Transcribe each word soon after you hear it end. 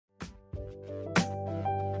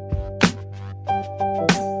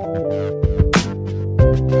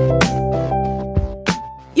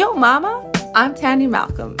Mama, I'm Tanya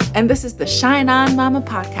Malcolm, and this is the Shine On Mama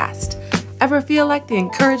podcast. Ever feel like the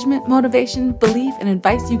encouragement, motivation, belief, and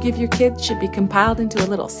advice you give your kids should be compiled into a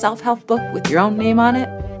little self-help book with your own name on it?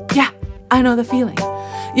 Yeah, I know the feeling.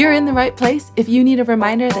 You're in the right place if you need a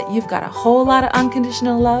reminder that you've got a whole lot of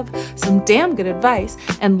unconditional love, some damn good advice,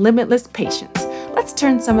 and limitless patience. Let's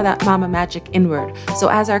turn some of that mama magic inward, so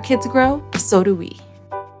as our kids grow, so do we.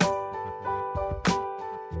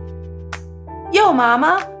 Yo,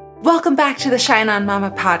 Mama! Welcome back to the Shine On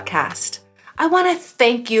Mama podcast. I want to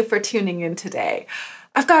thank you for tuning in today.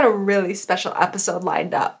 I've got a really special episode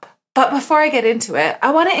lined up. But before I get into it,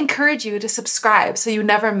 I want to encourage you to subscribe so you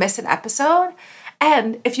never miss an episode.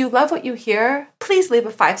 And if you love what you hear, please leave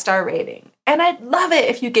a 5-star rating. And I'd love it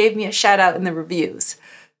if you gave me a shout out in the reviews.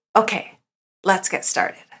 Okay, let's get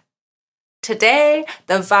started. Today,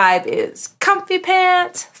 the vibe is comfy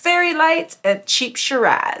pants, fairy lights, and cheap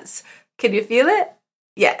Shiraz. Can you feel it?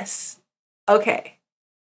 Yes. Okay.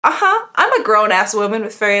 I'm a grown-ass woman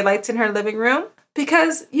with fairy lights in her living room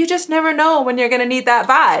because you just never know when you're going to need that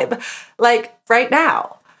vibe. Like right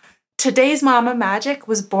now. Today's Mama Magic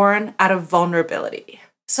was born out of vulnerability.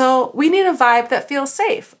 So we need a vibe that feels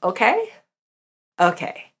safe, okay?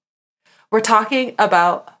 Okay. We're talking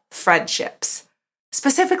about friendships,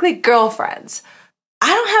 specifically girlfriends.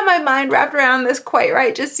 I don't have my mind wrapped around this quite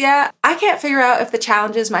right just yet. I can't figure out if the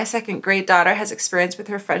challenges my second grade daughter has experienced with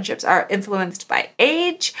her friendships are influenced by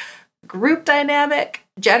age, group dynamic,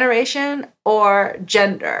 generation, or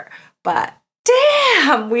gender. But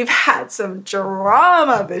damn, we've had some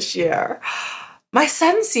drama this year. My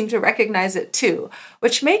sons seem to recognize it too,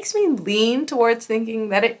 which makes me lean towards thinking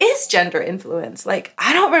that it is gender influence. Like,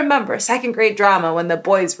 I don't remember second grade drama when the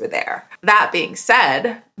boys were there. That being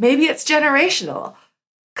said, maybe it's generational.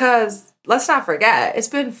 Because let's not forget, it's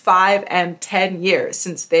been 5 and 10 years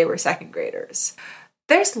since they were second graders.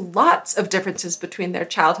 There's lots of differences between their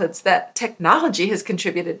childhoods that technology has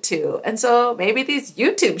contributed to. And so maybe these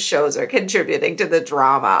YouTube shows are contributing to the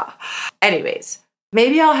drama. Anyways,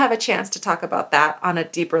 maybe I'll have a chance to talk about that on a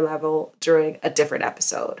deeper level during a different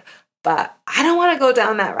episode. But I don't want to go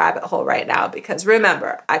down that rabbit hole right now because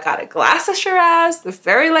remember, I got a glass of Shiraz, the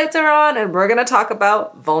fairy lights are on, and we're going to talk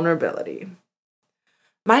about vulnerability.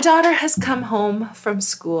 My daughter has come home from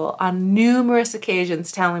school on numerous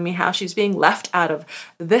occasions telling me how she's being left out of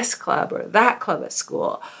this club or that club at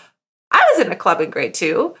school. I was in a club in grade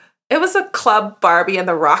 2. It was a club Barbie and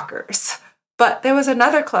the Rockers. But there was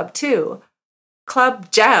another club too,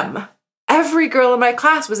 Club Gem. Every girl in my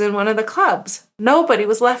class was in one of the clubs. Nobody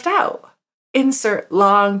was left out. Insert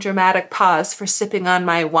long dramatic pause for sipping on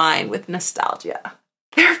my wine with nostalgia.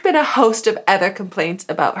 There have been a host of other complaints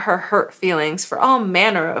about her hurt feelings for all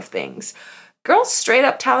manner of things. Girls straight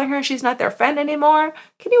up telling her she's not their friend anymore.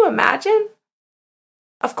 Can you imagine?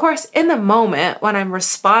 Of course, in the moment when I'm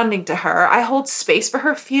responding to her, I hold space for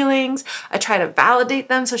her feelings. I try to validate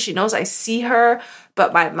them so she knows I see her.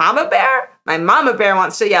 But my mama bear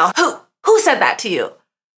wants to yell, Who said that to you?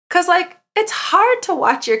 Because, it's hard to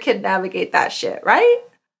watch your kid navigate that shit, right?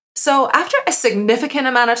 So after a significant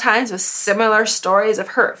amount of times with similar stories of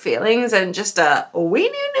hurt feelings and just a we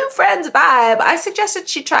knew new friends vibe, I suggested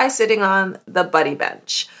she try sitting on the buddy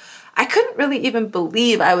bench. I couldn't really even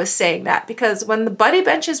believe I was saying that because when the buddy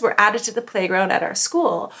benches were added to the playground at our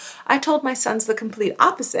school, I told my sons the complete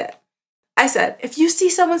opposite. I said, if you see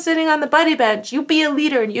someone sitting on the buddy bench, you be a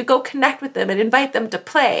leader and you go connect with them and invite them to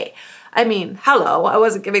play. I mean, hello, I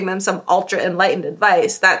wasn't giving them some ultra enlightened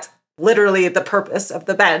advice. That's literally the purpose of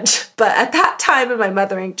the bench. But at that time in my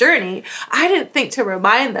mothering journey, I didn't think to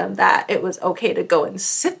remind them that it was okay to go and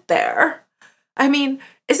sit there. I mean,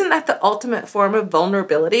 isn't that the ultimate form of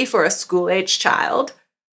vulnerability for a school-age child?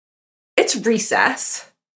 It's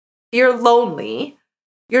recess. You're lonely.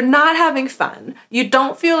 You're not having fun. You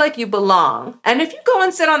don't feel like you belong. And if you go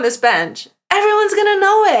and sit on this bench, everyone's going to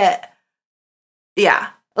know it. Yeah,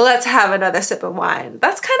 let's have another sip of wine.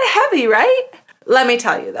 That's kind of heavy, right? Let me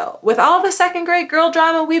tell you though, with all the second grade girl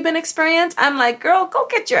drama we've been experiencing, I'm like, girl, go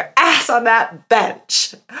get your ass on that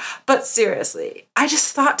bench. But seriously, I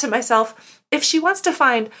just thought to myself, if she wants to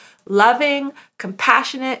find loving,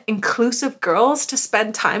 compassionate, inclusive girls to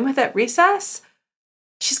spend time with at recess,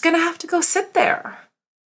 she's going to have to go sit there.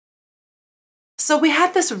 So we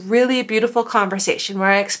had this really beautiful conversation where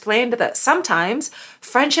I explained that sometimes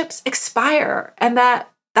friendships expire and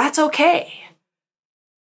that's okay.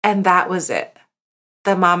 And that was it.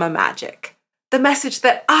 The Mama Magic. The message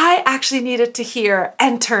that I actually needed to hear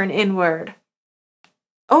and turn inward.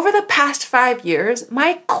 Over the past 5 years,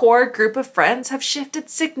 my core group of friends have shifted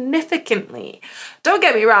significantly. Don't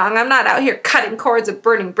get me wrong, I'm not out here cutting cords or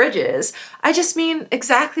burning bridges. I just mean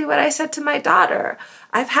exactly what I said to my daughter.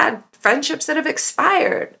 I've had friendships that have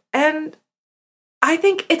expired, and I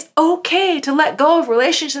think it's okay to let go of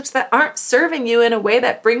relationships that aren't serving you in a way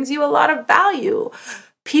that brings you a lot of value.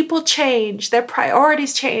 People change, their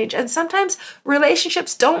priorities change, and sometimes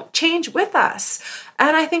relationships don't change with us.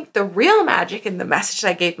 And I think the real magic in the message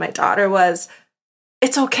I gave my daughter was,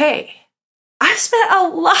 it's okay. I've spent a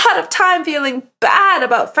lot of time feeling bad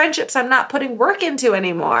about friendships I'm not putting work into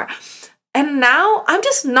anymore. And now I'm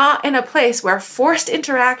just not in a place where forced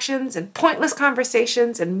interactions and pointless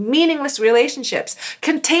conversations and meaningless relationships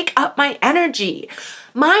can take up my energy.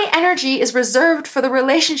 My energy is reserved for the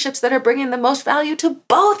relationships that are bringing the most value to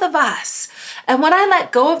both of us. And when I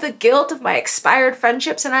let go of the guilt of my expired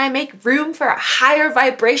friendships and I make room for a higher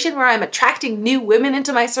vibration where I'm attracting new women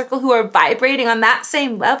into my circle who are vibrating on that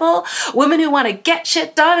same level, women who want to get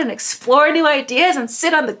shit done and explore new ideas and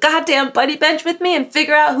sit on the goddamn buddy bench with me and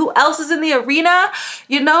figure out who else is in the arena,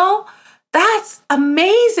 that's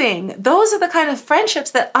amazing. Those are the kind of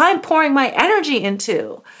friendships that I'm pouring my energy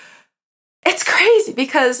into. It's crazy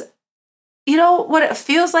because you know what it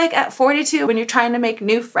feels like at 42 when you're trying to make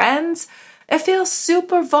new friends? It feels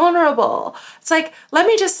super vulnerable. It's like, let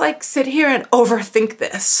me just sit here and overthink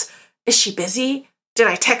this. Is she busy? Did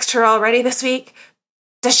I text her already this week?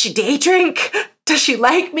 Does she day drink? Does she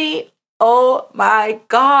like me? Oh my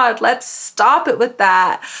God, let's stop it with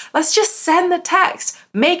that. Let's just send the text,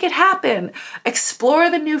 make it happen, explore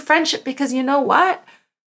the new friendship because you know what?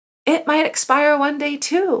 It might expire one day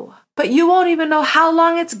too. But you won't even know how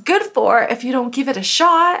long it's good for if you don't give it a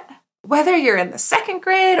shot. Whether you're in the 2nd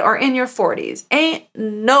grade or in your 40s, ain't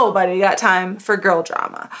nobody got time for girl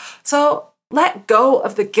drama. So let go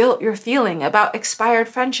of the guilt you're feeling about expired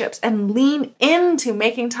friendships and lean into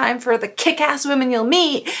making time for the kick-ass women you'll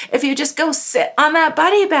meet if you just go sit on that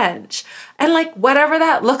buddy bench. And whatever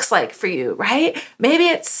that looks like for you, right? Maybe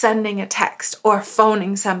it's sending a text or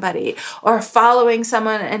phoning somebody or following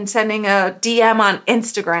someone and sending a DM on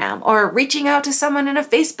Instagram or reaching out to someone in a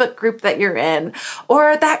Facebook group that you're in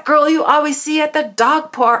or that girl you always see at the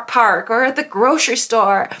dog park or at the grocery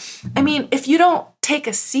store. I mean, if you don't take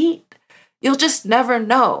a seat, you'll just never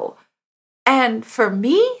know. And for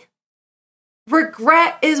me,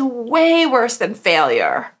 regret is way worse than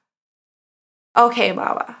failure. Okay,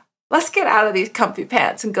 mama. Let's get out of these comfy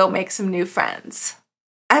pants and go make some new friends.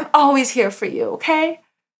 I'm always here for you, okay?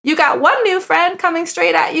 You got one new friend coming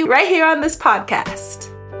straight at you right here on this podcast.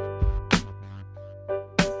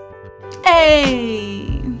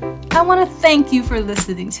 Hey! I want to thank you for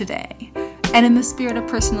listening today. And in the spirit of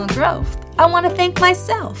personal growth, I want to thank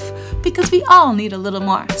myself because we all need a little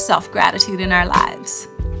more self-gratitude in our lives.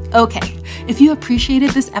 Okay, if you appreciated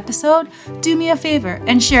this episode, do me a favor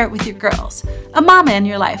and share it with your girls, a mama in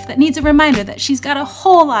your life that needs a reminder that she's got a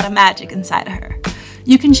whole lot of magic inside of her.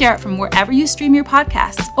 You can share it from wherever you stream your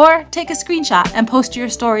podcasts or take a screenshot and post your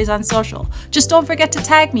stories on social. Just don't forget to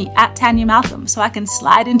tag me at Tanya Malcolm so I can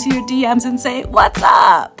slide into your DMs and say, "What's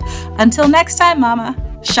up?" Until next time, mama,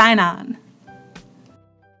 shine on.